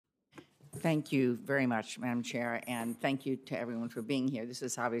Thank you very much, Madam Chair, and thank you to everyone for being here. This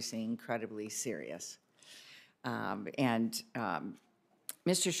is obviously incredibly serious. Mr.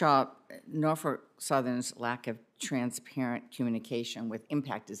 Shaw, Norfolk Southern's lack of transparent communication with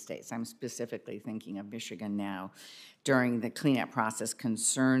impacted states, I'm specifically thinking of Michigan now, during the cleanup process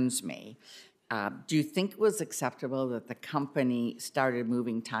concerns me. Do you think it was acceptable that the company started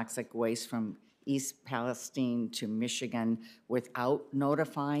moving toxic waste from East Palestine to Michigan without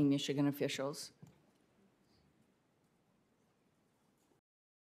notifying Michigan officials?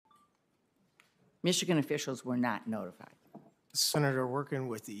 Michigan officials were not notified. Senator, working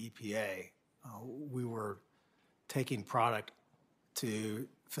with the EPA, we were taking product to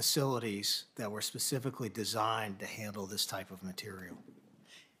facilities that were specifically designed to handle this type of material.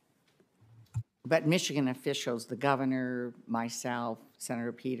 But Michigan officials, the governor, myself,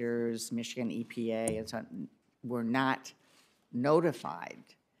 Senator Peters, Michigan EPA, and so on, were not notified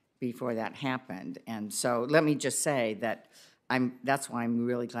before that happened. And so let me just say that that's why I'm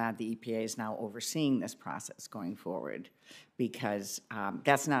really glad the EPA is now overseeing this process going forward, because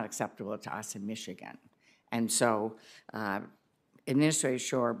that's not acceptable to us in Michigan. And so, Administrator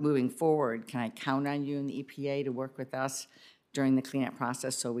Shore, moving forward, can I count on you and the EPA to work with us during the cleanup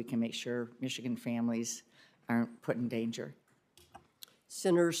process so we can make sure Michigan families aren't put in danger?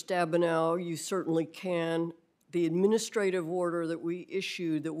 Senator Stabenow, you certainly can. The administrative order that we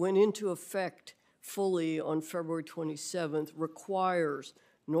issued that went into effect fully on February 27th requires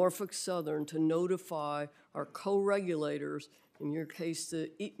Norfolk Southern to notify our co-regulators, in your case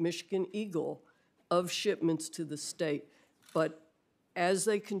the Michigan Eagle, of shipments to the state. But as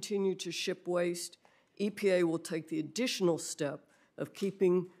they continue to ship waste, EPA will take the additional step of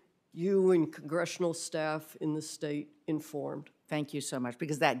keeping you and congressional staff in the state informed. Thank you so much,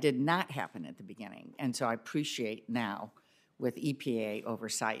 because that did not happen at the beginning. And so I appreciate now with EPA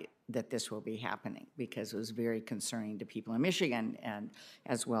oversight that this will be happening, because it was very concerning to people in Michigan and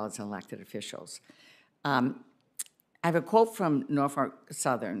as well as elected officials. I have a quote from Norfolk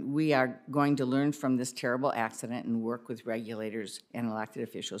Southern. We are going to learn from this terrible accident and work with regulators and elected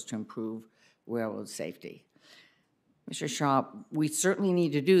officials to improve railroad safety. Mr. Shaw, we certainly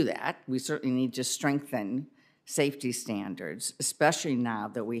need to do that. We certainly need to strengthen safety standards, especially now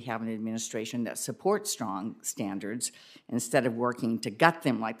that we have an administration that supports strong standards instead of working to gut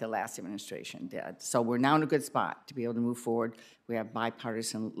them like the last administration did. So we're now in a good spot to be able to move forward. We have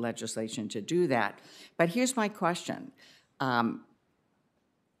bipartisan legislation to do that. But here's my question. When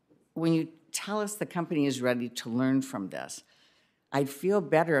you tell us the company is ready to learn from this, I'd feel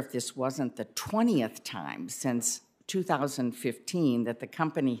better if this wasn't the 20th time since 2015 that the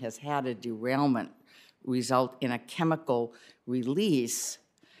company has had a derailment result in a chemical release.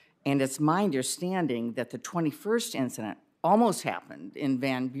 And it's my understanding that the 21st incident almost happened in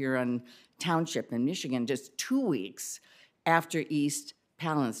Van Buren Township in Michigan just 2 weeks after East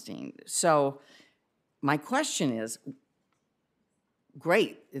Palestine. So my question is,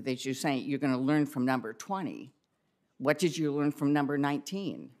 great that you're saying you're going to learn from number 20. What did you learn from number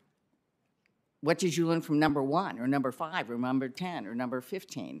 19? What did you learn from number 1 or number 5 or number 10 or number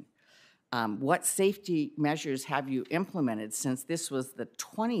 15? What safety measures have you implemented since this was the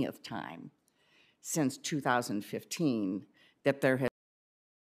 20th time since 2015 that there has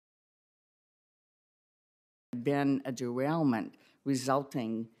been a derailment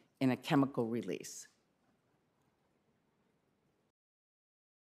resulting in a chemical release?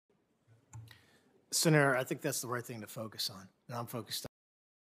 Senator, I think that's the right thing to focus on, and I'm focused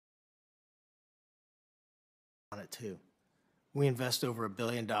on it too. We invest over $1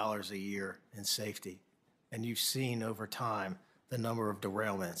 billion a year in safety, and you've seen over time the number of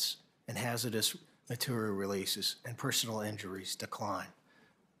derailments and hazardous material releases and personal injuries decline.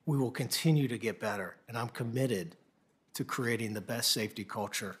 We will continue to get better, and I'm committed to creating the best safety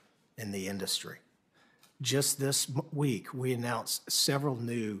culture in the industry. Just this week, we announced several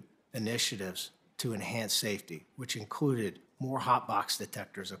new initiatives to enhance safety, which included more hot box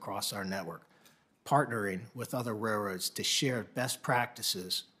detectors across our network, partnering with other railroads to share best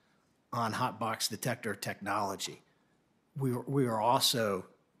practices on hot box detector technology. We are also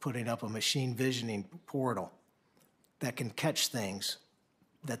putting up a machine visioning portal that can catch things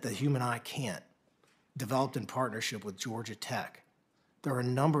that the human eye can't, developed in partnership with Georgia Tech. There are a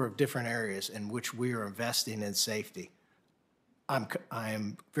number of different areas in which we are investing in safety. I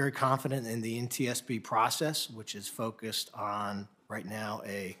am very confident in the NTSB process, which is focused on, right now,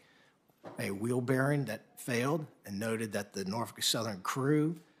 a wheel bearing that failed, and noted that the Norfolk Southern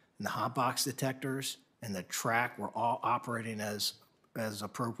crew and the hot box detectors and the track were all operating as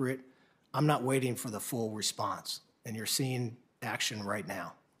appropriate. I'm not waiting for the full response, and you're seeing action right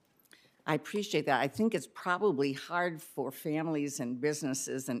now. I appreciate that. I think it's probably hard for families and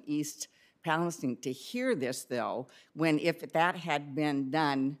businesses in East Palestine to hear this, though, when if that had been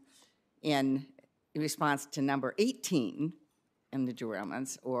done in response to number 18 in the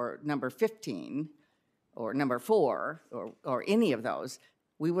derailments, or number 15, or number 4, or any of those,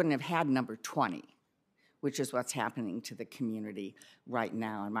 we wouldn't have had number 20, which is what's happening to the community right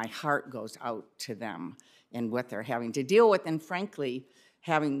now. And my heart goes out to them and what they're having to deal with, and frankly,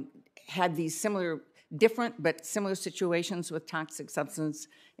 having had these different but similar situations with toxic substance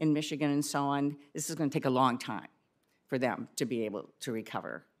in Michigan and so on. This is going to take a long time for them to be able to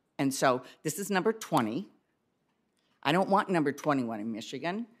recover. And so this is number 20. I don't want number 21 in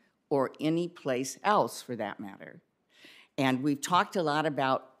Michigan or any place else for that matter. And we've talked a lot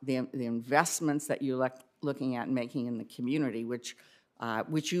about the investments that you're looking at and making in the community, which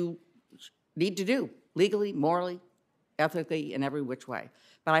you need to do legally, morally, ethically, in every which way.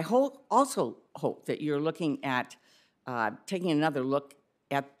 But I also hope that you're looking at taking another look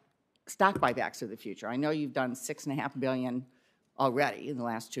at stock buybacks of the future. I know you've done $6.5 billion already in the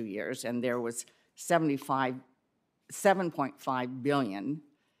last 2 years, and there was $7.5 billion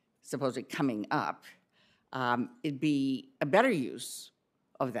supposedly coming up. It'd be a better use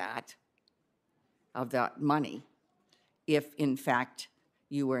of that money if, in fact,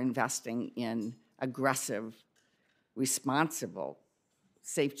 you were investing in aggressive, responsible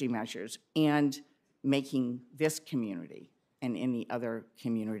safety measures and making this community and any other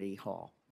community whole.